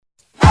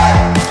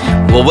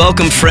Well,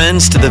 welcome,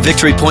 friends, to the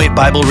Victory Point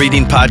Bible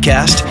Reading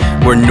Podcast,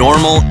 where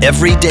normal,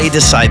 everyday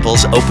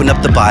disciples open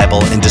up the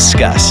Bible and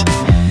discuss.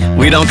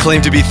 We don't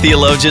claim to be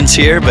theologians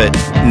here, but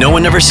no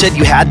one ever said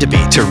you had to be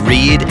to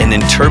read and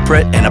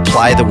interpret and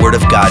apply the Word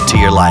of God to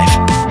your life.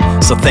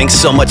 So thanks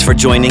so much for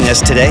joining us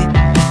today,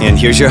 and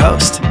here's your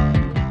host.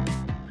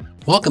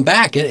 Welcome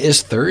back. It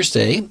is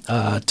Thursday.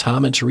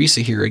 Tom and Teresa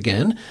here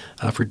again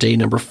for day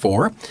number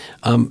 4.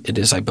 It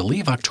is, I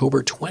believe,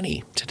 October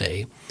 20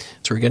 today.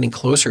 So we're getting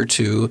closer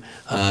to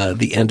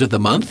the end of the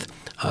month,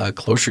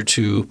 closer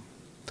to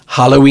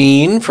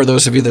Halloween, for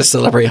those of you that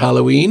celebrate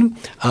Halloween.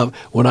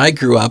 When I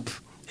grew up,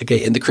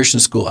 in the Christian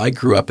school, I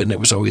grew up and it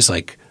was always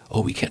like,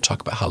 oh, we can't talk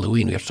about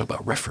Halloween. We have to talk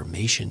about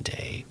Reformation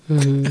Day.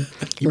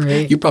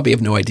 Right. You probably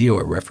have no idea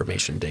what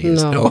Reformation Day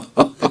is. No.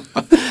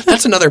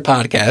 That's another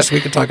podcast.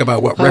 We could talk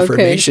about what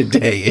Reformation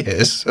Day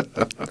is.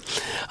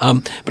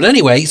 But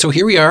anyway, so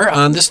here we are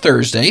on this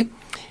Thursday.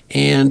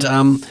 And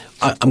I'm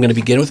going to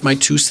begin with my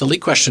 2 silly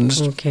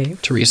questions. Okay.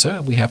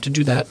 Teresa, we have to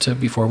do that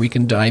before we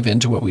can dive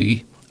into what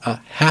we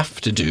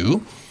have to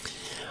do.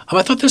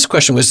 I thought this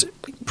question was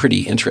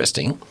pretty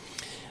interesting.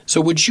 So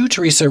would you,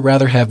 Teresa,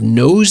 rather have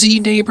nosy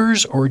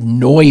neighbors or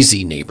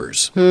noisy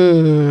neighbors?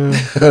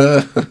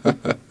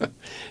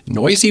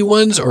 Noisy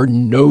ones or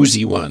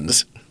nosy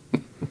ones?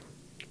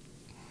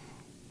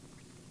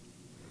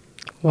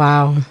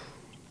 Wow.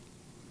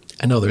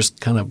 I know there's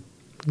kind of...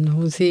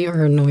 Nosy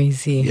or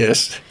noisy?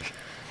 Yes.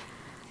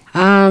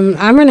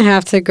 I'm going to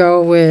have to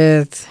go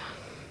with...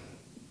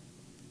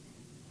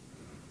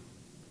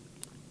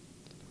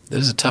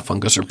 This is a tough one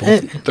because they're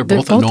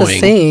both both annoying. the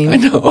same. I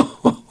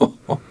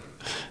know.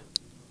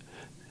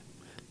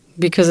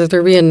 Because if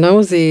they're being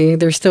nosy,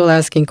 they're still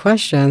asking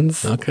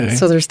questions. Okay.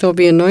 So they're still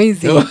being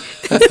noisy. So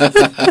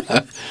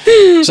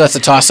that's a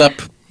toss-up?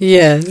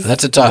 Yes.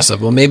 That's a toss-up.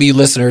 Well, maybe you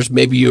listeners,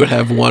 maybe you would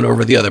have one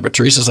over the other. But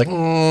Teresa's like,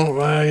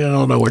 I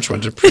don't know which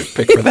one to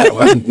pick for that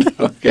one.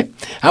 Okay.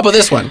 How about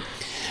this one?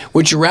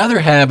 Would you rather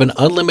have an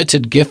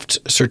unlimited gift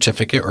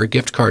certificate or a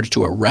gift card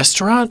to a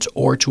restaurant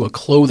or to a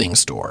clothing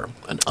store?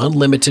 An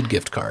unlimited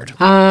gift card.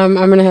 I'm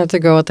going to have to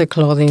go with the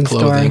clothing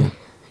store.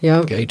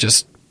 Yep. Okay,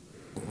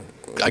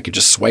 I could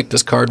just swipe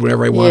this card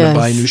whenever I want to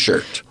buy a new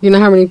shirt. You know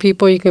how many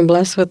people you can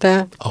bless with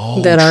that?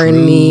 Oh, that are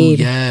in need.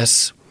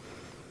 Yes.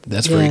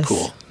 That's very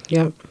cool.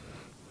 Yep.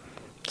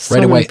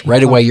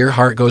 Right away, your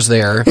heart goes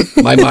there.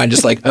 My mind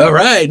is like, all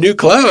right, new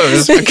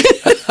clothes.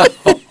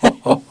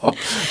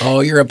 Oh,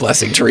 you're a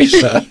blessing,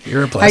 Teresa.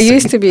 You're a blessing. I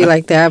used to be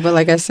like that, but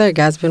like I said,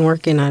 God's been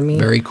working on me.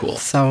 Very cool.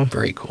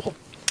 Very cool.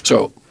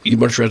 So you'd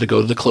much rather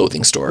go to the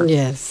clothing store.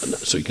 Yes.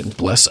 So you can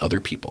bless other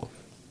people.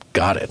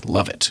 Got it.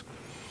 Love it.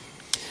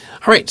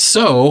 All right.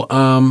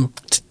 So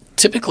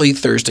typically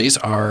Thursdays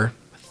are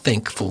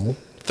Thankful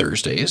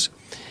Thursdays.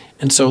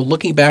 And so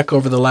looking back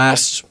over the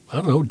last,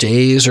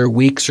 days or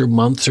weeks or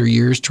months or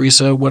years,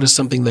 Teresa, what is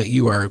something that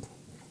you are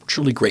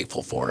truly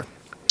grateful for?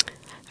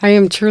 I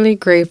am truly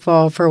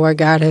grateful for what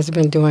God has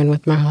been doing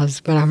with my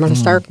husband. I'm going to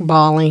start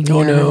bawling here.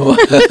 Oh,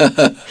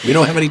 no. We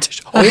don't have any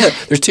tissues. Oh, yeah,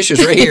 there's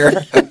tissues right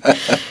here.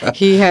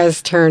 He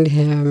has turned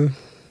him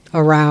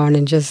around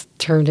and just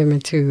turned him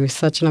into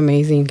such an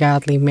amazing,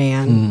 godly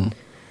man.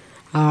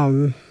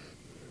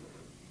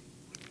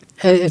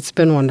 It's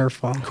been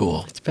wonderful.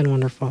 Cool. It's been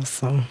wonderful.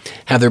 So,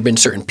 have there been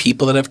certain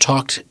people that have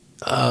talked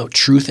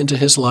truth into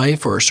his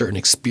life, or certain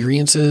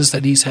experiences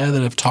that he's had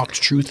that have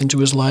talked truth into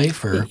his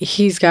life? Or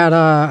he's got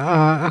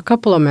a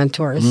couple of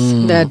mentors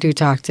that do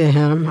talk to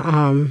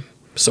him.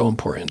 So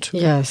important.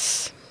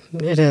 Yes,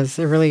 it is.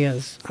 It really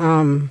is.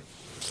 And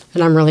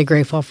I'm really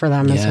grateful for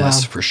them as well.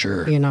 Yes, for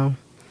sure.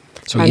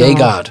 So yay,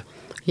 God.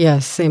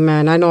 Yes,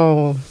 amen. I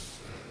know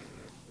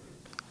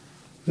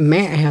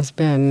Matt has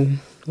been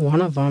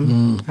one of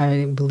them,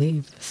 I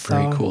believe. So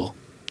very cool.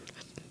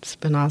 It's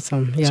been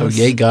awesome. Yes. So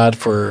yay, God,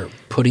 for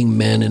putting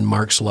men in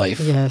Mark's life.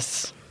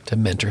 Yes. To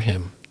mentor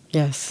him.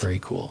 Yes. Very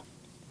cool.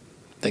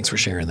 Thanks for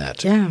sharing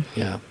that. Yeah.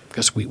 Yeah.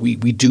 Because we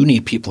do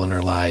need people in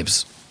our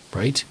lives,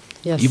 right?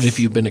 Yes. Even if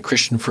you've been a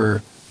Christian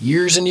for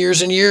years and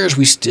years and years,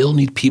 we still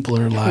need people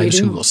in our lives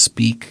who will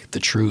speak the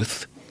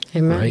truth.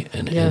 Amen. Right?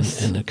 And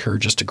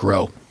encourage us to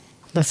grow.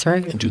 That's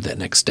right. And do that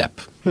next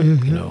step.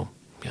 Yeah.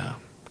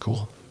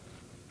 Cool.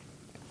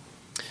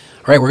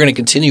 All right, we're going to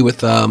continue with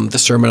the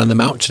Sermon on the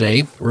Mount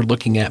today. We're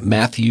looking at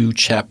Matthew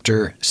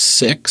chapter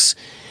 6.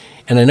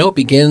 And I know it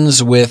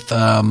begins with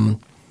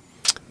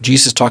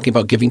Jesus talking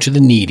about giving to the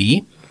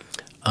needy.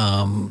 It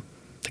kind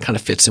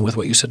of fits in with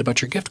what you said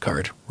about your gift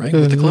card, right,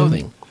 with the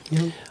clothing.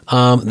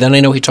 Mm-hmm. Then I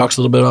know he talks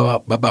a little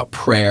bit about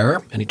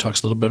prayer, and he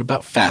talks a little bit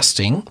about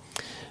fasting.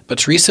 But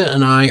Teresa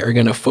and I are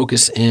going to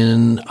focus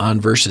in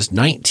on verses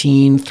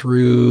 19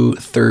 through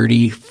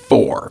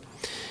 34.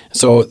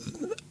 So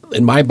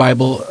in my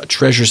Bible,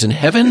 treasures in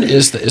heaven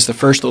is the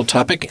first little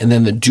topic, and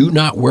then the do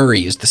not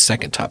worry is the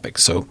second topic.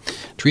 So,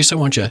 Teresa,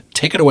 why don't you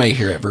take it away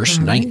here at verse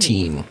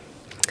 19.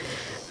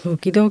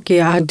 Okie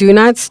dokie. Do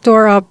not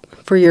store up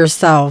for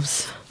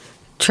yourselves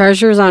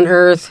treasures on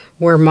earth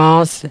where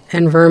moths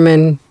and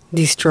vermin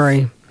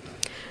destroy,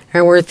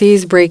 and where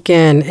thieves break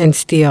in and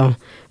steal.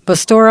 But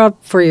store up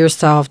for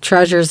yourself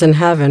treasures in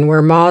heaven,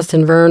 where moths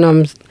and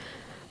vermin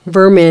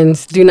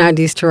do not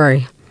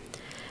destroy,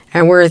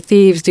 and where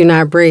thieves do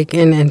not break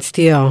in and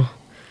steal.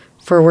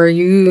 For where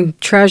your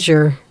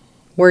treasure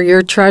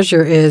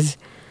is,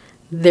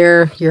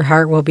 there your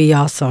heart will be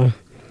also.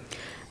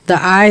 The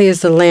eye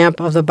is the lamp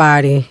of the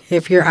body.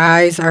 If your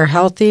eyes are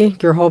healthy,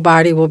 your whole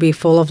body will be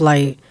full of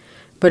light.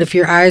 But if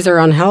your eyes are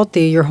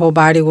unhealthy, your whole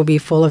body will be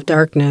full of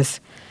darkness.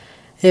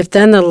 If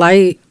then the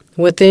light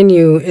within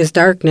you is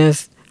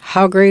darkness,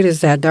 how great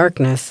is that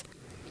darkness?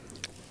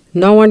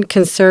 No one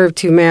can serve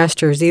two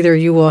masters. Either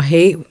you will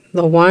hate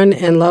the one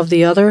and love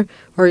the other,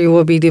 or you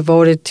will be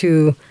devoted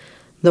to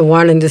the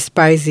one and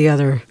despise the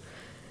other.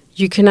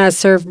 You cannot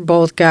serve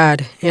both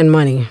God and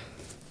money.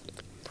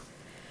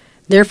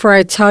 Therefore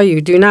I tell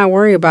you, do not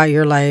worry about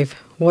your life,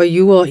 what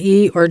you will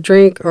eat or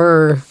drink,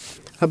 or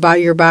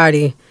about your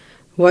body,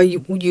 what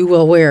you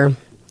will wear.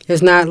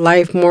 Is not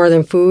life more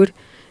than food,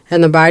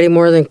 and the body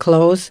more than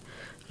clothes?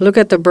 Look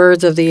at the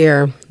birds of the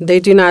air. They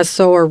do not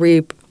sow or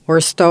reap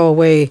or stow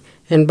away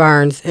in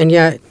barns, and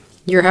yet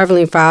your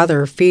heavenly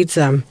Father feeds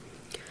them.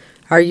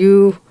 Are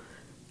you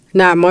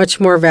not much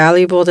more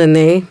valuable than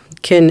they?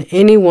 Can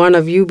any one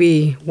of you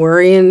be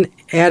worrying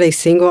add a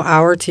single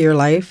hour to your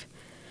life?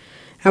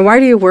 And why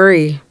do you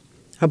worry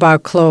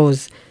about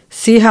clothes?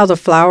 See how the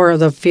flower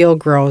of the field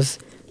grows.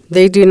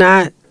 They do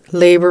not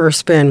labor or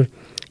spin.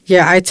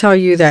 Yet I tell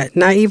you that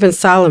not even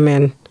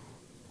Solomon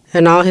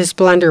in all his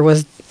splendor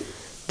was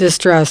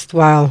distressed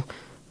like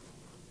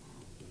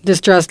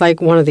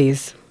one of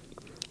these.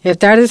 If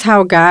that is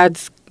how God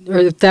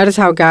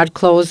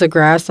clothes the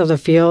grass of the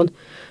field,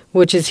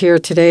 which is here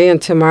today and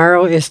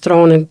tomorrow is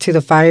thrown into the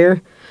fire,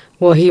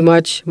 will he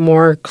much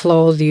more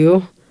clothe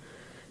you,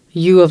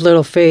 you of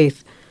little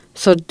faith?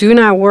 So do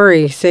not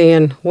worry,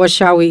 saying, what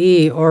shall we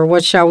eat, or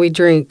what shall we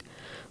drink,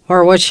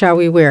 or what shall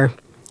we wear?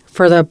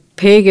 For the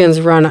pagans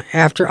run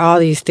after all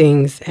these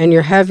things, and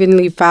your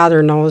heavenly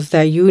Father knows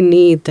that you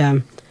need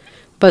them.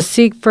 But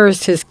seek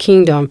first his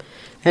kingdom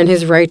and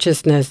his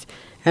righteousness,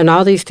 and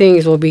all these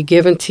things will be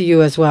given to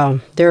you as well.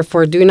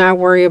 Therefore do not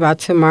worry about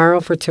tomorrow,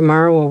 for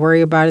tomorrow will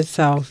worry about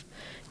itself.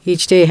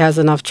 Each day has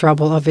enough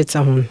trouble of its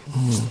own.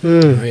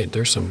 All right,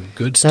 there's some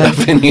good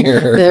stuff in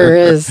here. There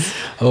is.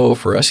 Oh,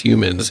 for us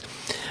humans.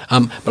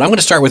 But I'm going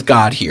to start with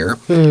God here.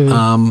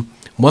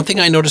 One thing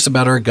I notice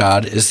about our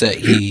God is that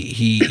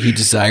he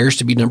desires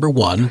to be number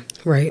one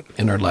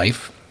in our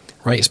life,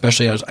 right?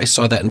 Especially I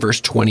saw that in verse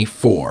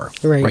 24,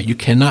 right? You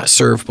cannot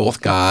serve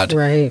both God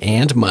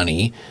and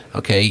money,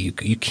 okay?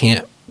 You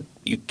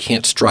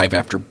can't strive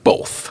after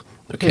both,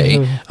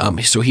 okay?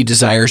 So he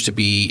desires to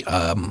be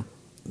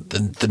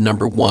the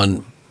number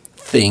one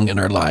thing in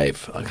our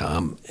life,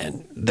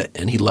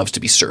 and he loves to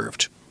be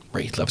served.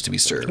 Right, he loves to be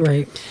served.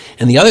 Right.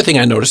 And the other thing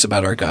I notice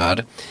about our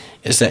God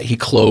is that he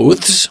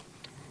clothes,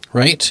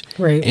 right?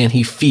 Right. And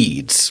he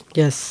feeds.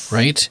 Yes.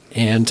 Right?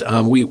 And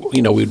we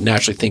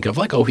naturally think of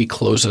like, oh, he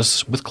clothes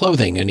us with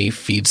clothing and he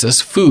feeds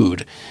us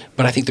food.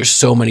 But I think there's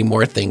so many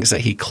more things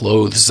that he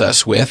clothes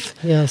us with.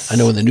 Yes. I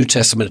know in the New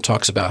Testament it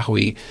talks about how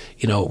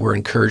we're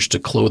encouraged to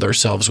clothe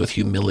ourselves with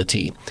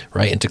humility,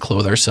 right? And to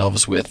clothe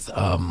ourselves with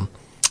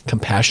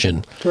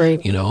compassion. Right.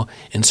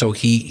 And so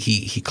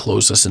he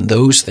clothes us in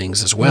those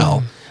things as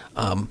well.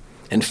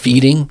 And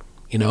feeding,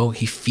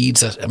 he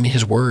feeds us. I mean,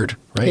 his word,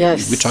 right?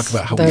 Yes. We talk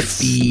about how we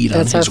feed on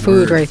his word. That's our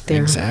food right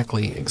there.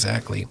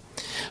 Exactly.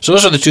 So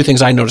those are the two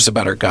things I notice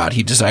about our God.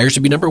 He desires to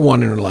be number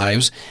one in our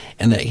lives,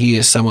 and that he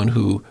is someone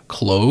who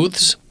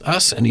clothes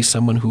us, and he's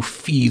someone who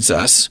feeds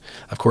us.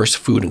 Of course,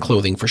 food and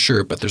clothing for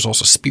sure, but there's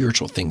also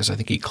spiritual things I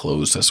think he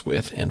clothes us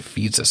with and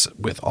feeds us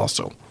with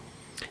also.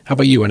 How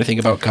about you? Anything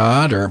about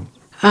God or?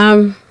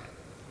 I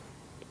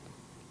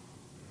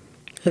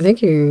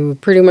think you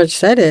pretty much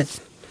said it.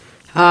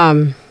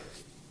 I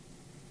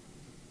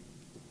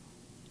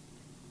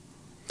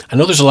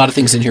know there's a lot of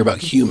things in here about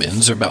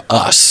humans or about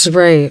us.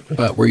 Right.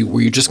 But were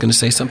you just going to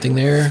say something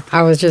there?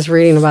 I was just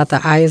reading about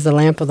the eye is the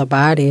lamp of the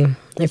body.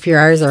 If your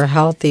eyes are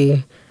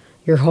healthy,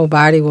 your whole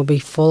body will be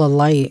full of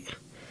light.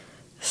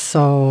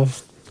 So,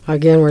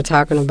 again, we're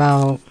talking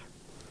about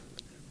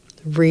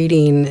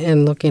reading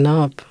and looking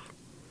up.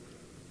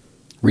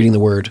 Reading the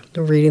Word.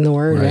 Reading the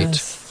Word, right.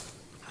 Yes.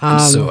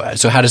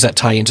 So how does that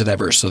tie into that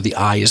verse? So the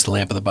eye is the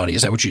lamp of the body.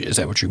 Is that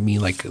what you mean?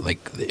 Like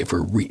if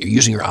we're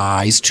using your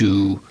eyes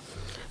to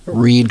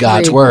read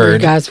God's Word.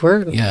 Read God's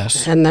Word.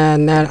 Yes. And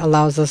then that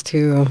allows us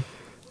to.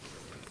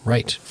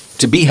 Right.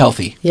 To be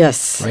healthy.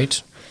 Yes.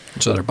 Right.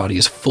 So that our body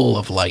is full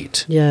of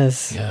light.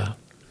 Yes. Yeah.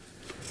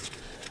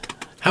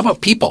 How about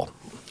people?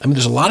 I mean,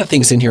 there's a lot of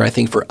things in here, I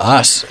think, for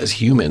us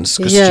as humans,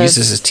 because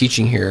Jesus is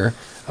teaching here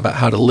about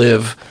how to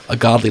live a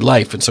godly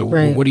life. And so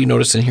what do you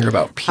notice in here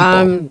about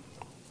people?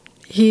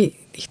 He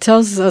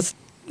tells us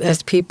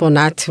as people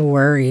not to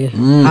worry.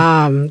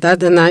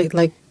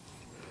 Like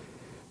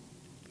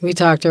we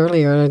talked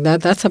earlier,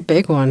 that's a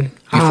big one.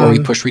 Before we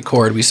pushed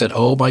record, we said,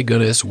 "Oh my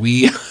goodness,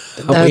 we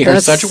are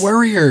such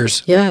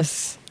worriers."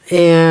 Yes,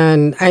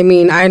 and I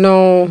mean, I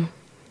know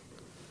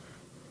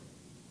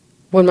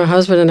when my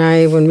husband and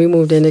I, when we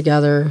moved in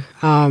together,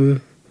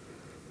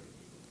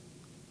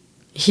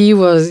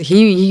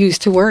 he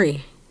used to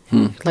worry.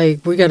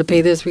 Like, we got to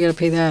pay this, we got to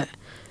pay that.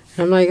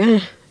 And I'm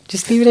like,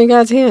 just leave it in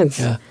God's hands.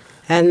 Yeah.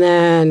 And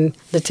then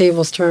the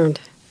tables turned.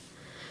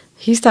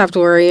 He stopped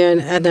worrying,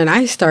 and then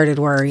I started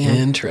worrying.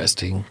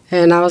 Interesting.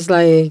 And I was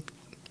like,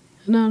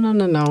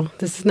 no,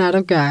 this is not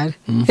of God.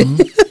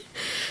 Mm-hmm.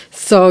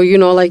 So,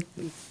 like,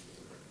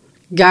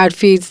 God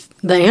feeds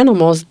the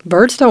animals.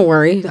 Birds don't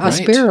worry. A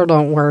sparrow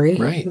don't worry.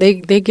 Right.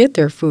 They get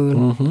their food.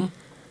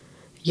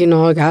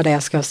 Mm-hmm. God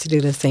asks us to do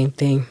the same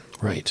thing.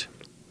 Right.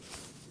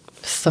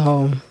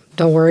 So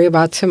don't worry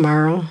about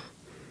tomorrow.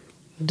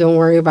 Don't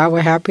worry about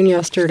what happened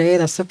yesterday.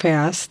 That's the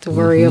past.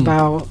 Worry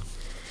about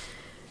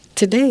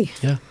today.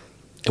 Yeah.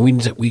 And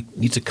we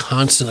need to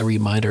constantly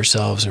remind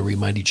ourselves and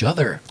remind each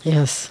other.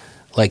 Yes.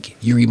 Like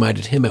you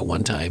reminded him at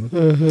one time,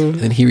 and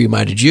then he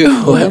reminded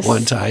you at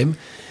one time.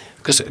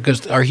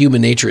 Because our human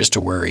nature is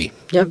to worry.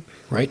 Yep.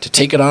 Right? To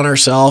take it on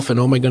ourselves and,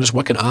 oh my goodness,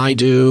 what can I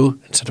do?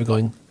 Instead of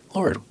going,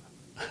 Lord,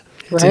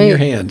 it's in your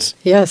hands.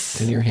 Yes.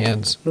 It's in your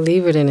hands.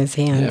 Leave it in his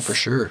hands. Yeah, for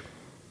sure.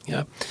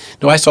 Yeah.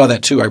 No, I saw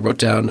that too. I wrote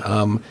down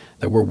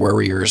that we're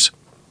worriers,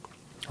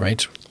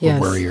 right? Yes.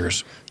 We're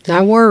worriers.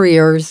 Not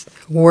warriors.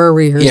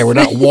 Warriors. Yeah, we're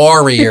not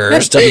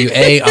warriors,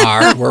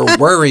 W-A-R. We're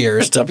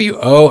worriers,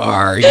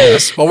 W-O-R.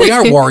 Yes. Well, we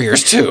are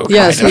warriors too.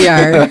 Yes, we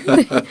are.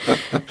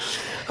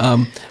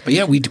 But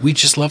yeah, we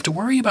just love to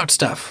worry about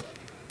stuff,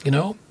 And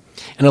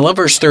I love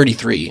verse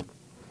 33.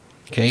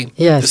 Okay?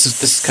 Yes.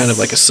 This is kind of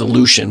like a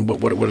solution.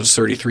 What does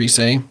 33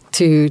 say?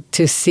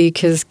 To seek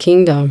his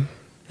kingdom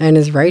and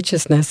his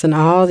righteousness, and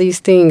all these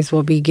things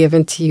will be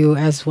given to you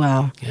as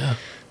well. Yeah.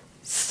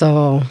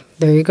 So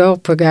there you go.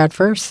 Put God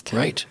first.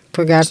 Right.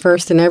 Put God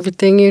first in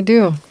everything you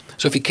do.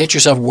 So if you catch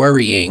yourself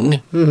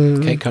worrying,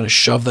 okay, kind of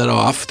shove that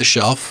off the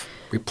shelf,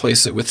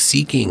 replace it with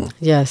seeking.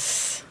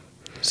 Yes.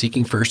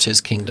 Seeking first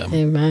his kingdom.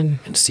 Amen.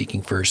 And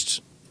seeking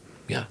first,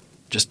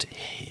 just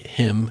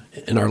him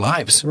in our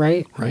lives.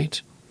 Right.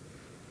 Right.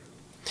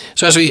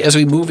 So as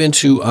we move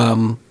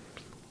into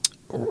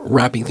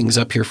wrapping things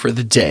up here for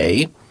the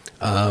day,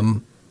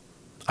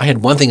 I had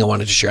one thing I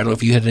wanted to share. I don't know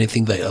if you had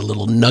anything, a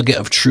little nugget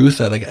of truth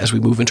as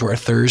we move into our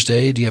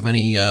Thursday. Do you have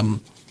any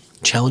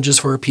challenges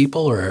for our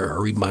people or a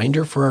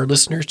reminder for our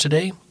listeners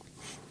today?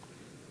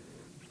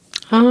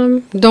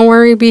 Don't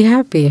worry, be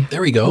happy.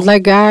 There we go.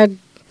 Let God.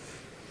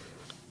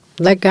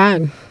 Let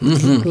God.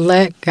 Mm-hmm.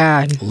 Let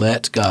God.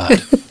 Let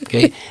God.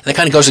 Okay. And that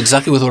kind of goes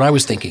exactly with what I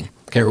was thinking.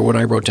 Okay, or what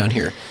I wrote down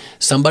here.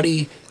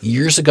 Somebody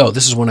years ago,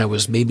 this is when I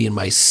was maybe in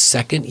my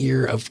second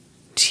year of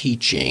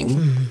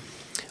teaching,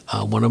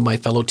 one of my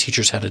fellow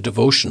teachers had a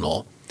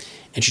devotional,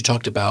 and she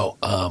talked about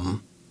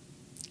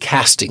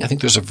casting. I think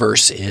there's a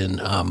verse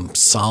in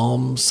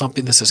Psalm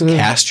something that says,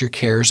 cast your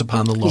cares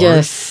upon the Lord.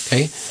 Yes.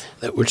 Okay,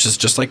 which is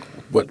just like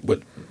what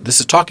this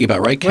is talking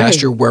about, right?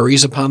 Cast your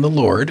worries upon the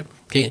Lord.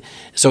 Okay,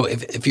 so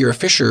if you're a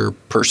fisher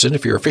person,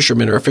 if you're a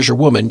fisherman or a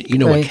fisherwoman, you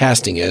know what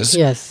casting is.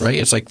 Yes. Right?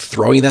 It's like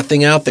throwing that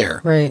thing out there.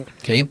 Right.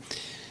 Okay.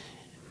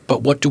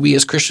 But what do we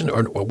as Christians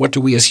or what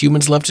do we as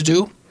humans love to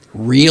do?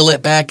 Reel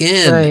it back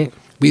in. Right.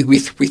 We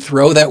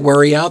throw that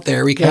worry out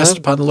there. We cast it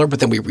upon the Lord, but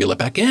then we reel it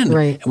back in.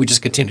 Right. And we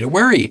just continue to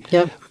worry.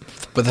 Yep.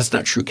 But that's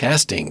not true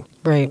casting.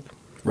 Right.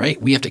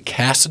 Right? We have to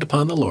cast it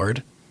upon the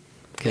Lord.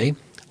 Okay?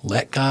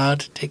 Let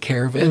God take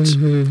care of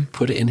it.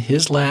 Put it in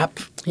his lap.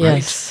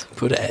 Yes. Right?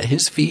 Put it at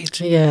his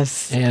feet.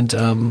 Yes.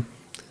 And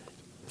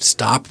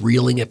stop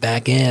reeling it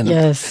back in.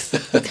 Yes.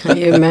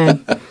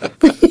 Amen.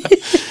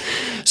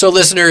 So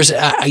listeners,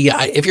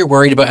 if you're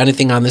worried about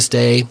anything on this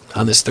day,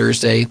 on this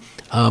Thursday,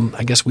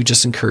 I guess we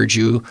just encourage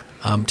you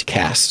to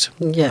cast.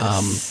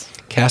 Yes.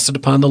 Cast it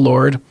upon the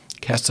Lord.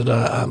 Cast it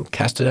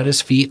at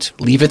his feet.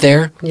 Leave it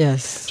there.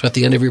 Yes. So at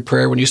the end of your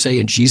prayer, when you say,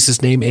 in Jesus'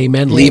 name,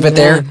 amen, leave it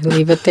there.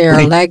 Leave it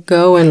there. Let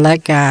go and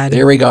let God.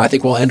 There we go. I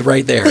think we'll end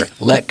right there.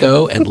 Let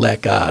go and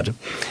let God.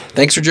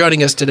 Thanks for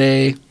joining us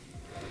today.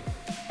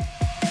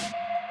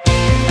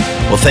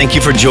 Well, thank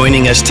you for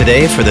joining us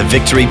today for the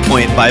Victory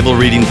Point Bible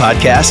Reading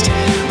Podcast.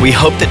 We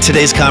hope that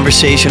today's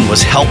conversation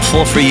was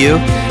helpful for you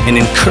and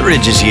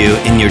encourages you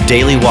in your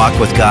daily walk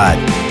with God.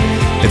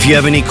 If you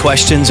have any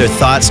questions or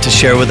thoughts to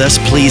share with us,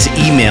 please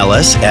email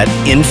us at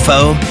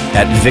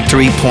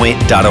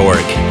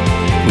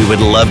info@victorypoint.org. We would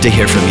love to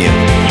hear from you.